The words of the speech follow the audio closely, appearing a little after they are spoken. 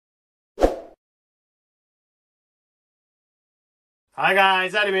Hi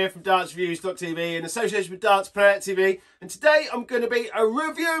guys, Adam here from dartsreviews.tv in association with Darts Player TV, and today I'm going to be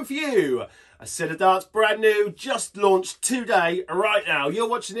reviewing for you a set of darts brand new, just launched today, right now. You're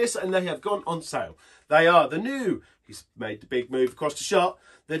watching this and they have gone on sale. They are the new, he's made the big move across the shot,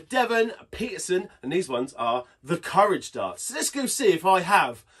 the Devon Petersen, and these ones are the Courage darts. So let's go see if I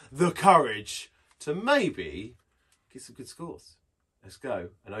have the courage to maybe get some good scores. Let's go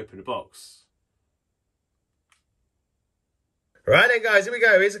and open the box. Right then guys, here we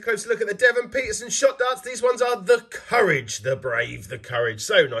go. Here's a closer look at the Devon Petersen shot darts. These ones are the Courage, the brave, the courage.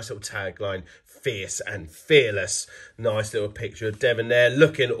 So nice little tagline, fierce and fearless. Nice little picture of Devon there,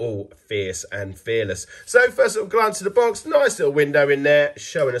 looking all fierce and fearless. So first little glance at the box, nice little window in there,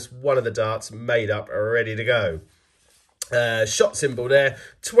 showing us one of the darts made up, ready to go. Shot symbol there,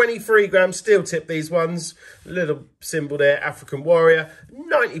 23 gram steel tip, these ones, little symbol there, African warrior,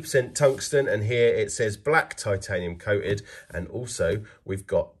 90% tungsten, and here it says black titanium coated, and also we've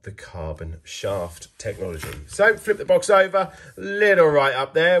got the carbon shaft technology. So flip the box over, little right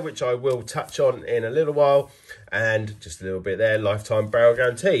up there, which I will touch on in a little while, and just a little bit there, lifetime barrel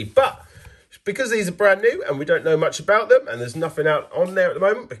guarantee. But because these are brand new and we don't know much about them, and there's nothing out on there at the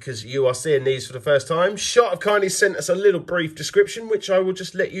moment because you are seeing these for the first time, Shot have kindly sent us a little brief description, which I will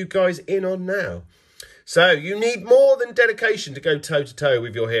just let you guys in on now. So you need more than dedication to go toe-to-toe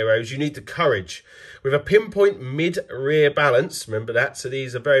with your heroes. You need the courage. With a pinpoint mid-rear balance, remember that, so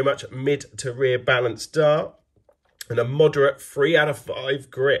these are very much mid to rear balanced dart, and a moderate 3 out of 5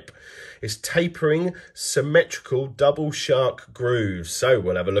 grip. It's tapering, symmetrical, double shark grooves. So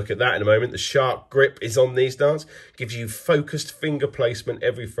we'll have a look at that in a moment. The shark grip is on these darts. Gives you focused finger placement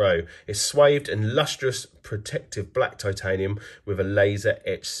every throw. It's swathed in lustrous, protective black titanium with a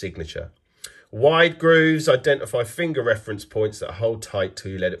laser-etched signature. Wide grooves identify finger reference points that hold tight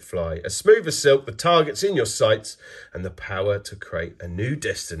till you let it fly. As smooth as silk, the target's in your sights, and the power to create a new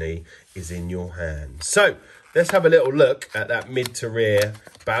destiny is in your hands. So let's have a little look at that mid to rear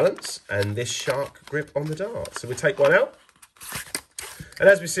balance and this shark grip on the dart. So we take one out. And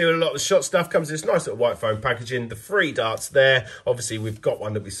as we see with a lot of the shot stuff, comes this nice little white foam packaging. The 3 darts there. Obviously, we've got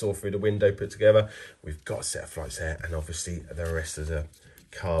one that we saw through the window put together. We've got a set of flights there, and obviously the rest of the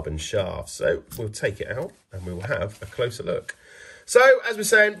carbon shaft. So we'll take it out and we will have a closer look. So as we're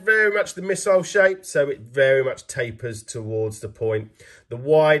saying, very much the missile shape, so it very much tapers towards the point. The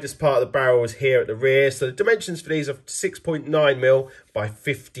widest part of the barrel is here at the rear, so the dimensions for these are 6.9mm by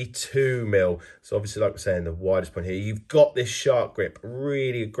 52mm. So obviously, like we're saying, the widest point here, you've got this shark grip,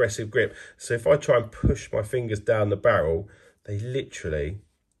 really aggressive grip. So if I try and push my fingers down the barrel, they literally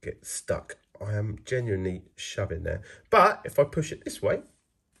get stuck. I am genuinely shoving there. But if I push it this way,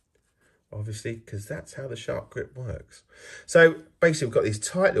 obviously, because that's how the shark grip works. So basically we've got these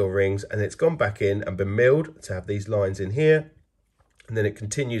tight little rings, and it's gone back in and been milled to have these lines in here, and then it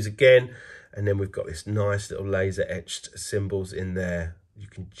continues again, and then we've got this nice little laser etched symbols in there. You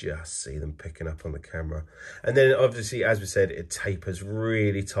can just see them picking up on the camera, and then obviously, as we said, it tapers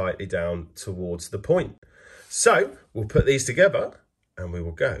really tightly down towards the point. So we'll put these together and we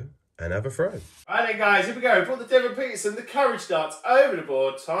will go and have a throw. Right then guys, here we go. Brought the Devon Petersen, the Courage darts over the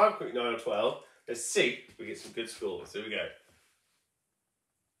board. Time quick 9 or 12. Let's see if we get some good scores. Here we go.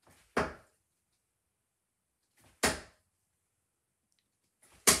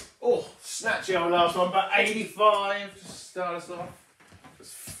 Oh, snatchy on the last one, but 85 to start us off.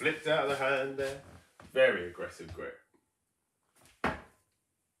 Just flipped out of the hand there. Very aggressive grip.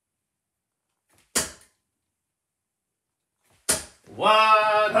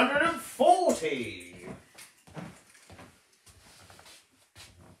 $140.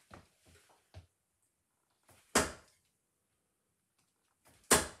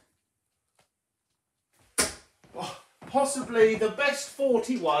 Possibly the best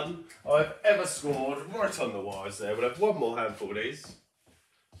 41 I've ever scored, right on the wires there. We'll have one more handful of these.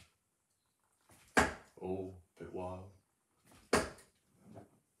 Oh, a bit wild.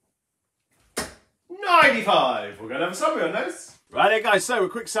 95. We're going to have a summary on those. Right there guys, so a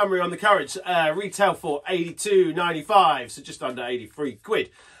quick summary on the Courage. Retail for $82.95, so just under 83 quid.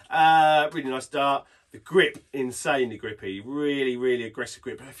 Really nice dart. The grip, insanely grippy. Really, really aggressive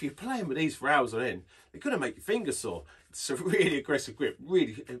grip. But if you're playing with these for hours on end, they're going to make your fingers sore. It's a really aggressive grip.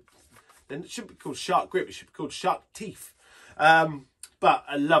 Really, then it shouldn't be called shark grip. It should be called shark teeth. But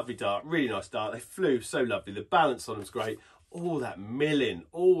a lovely dart, really nice dart. They flew so lovely. The balance on them's great. All that milling,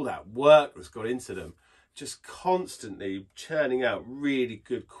 all that work that's got into them. Just constantly churning out really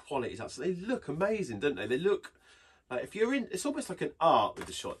good quality darts. They look amazing, don't they? They look like, if you're in, it's almost like an art with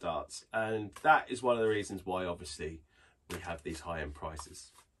the shot darts, and that is one of the reasons why obviously we have these high-end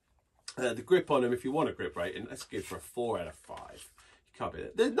prices. The grip on them, if you want a grip rating, let's go for a 4 out of 5. Can't be.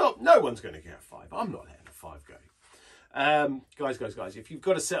 There's no one's going to get a 5. I'm not letting a 5 go. Guys, if you've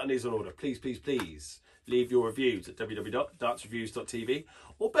got a set on these on order, please leave your reviews at www.dartsreviews.tv,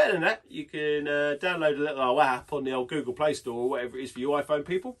 or better than that, you can download a little old app on the old Google Play Store or whatever it is for you iPhone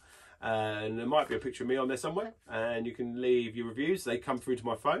people, and there might be a picture of me on there somewhere, and you can leave your reviews. They come through to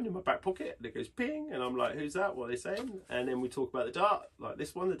my phone in my back pocket, and it goes ping, and I'm like, who's that, what are they saying? And then we talk about the dart, like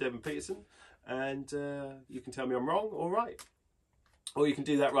this one, the Devon Petersen, and you can tell me I'm wrong or right, or you can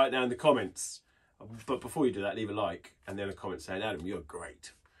do that right now in the comments. But before you do that, leave a like and then a comment saying, Adam, you're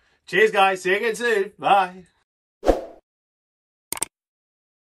great. Cheers, guys. See you again soon. Bye.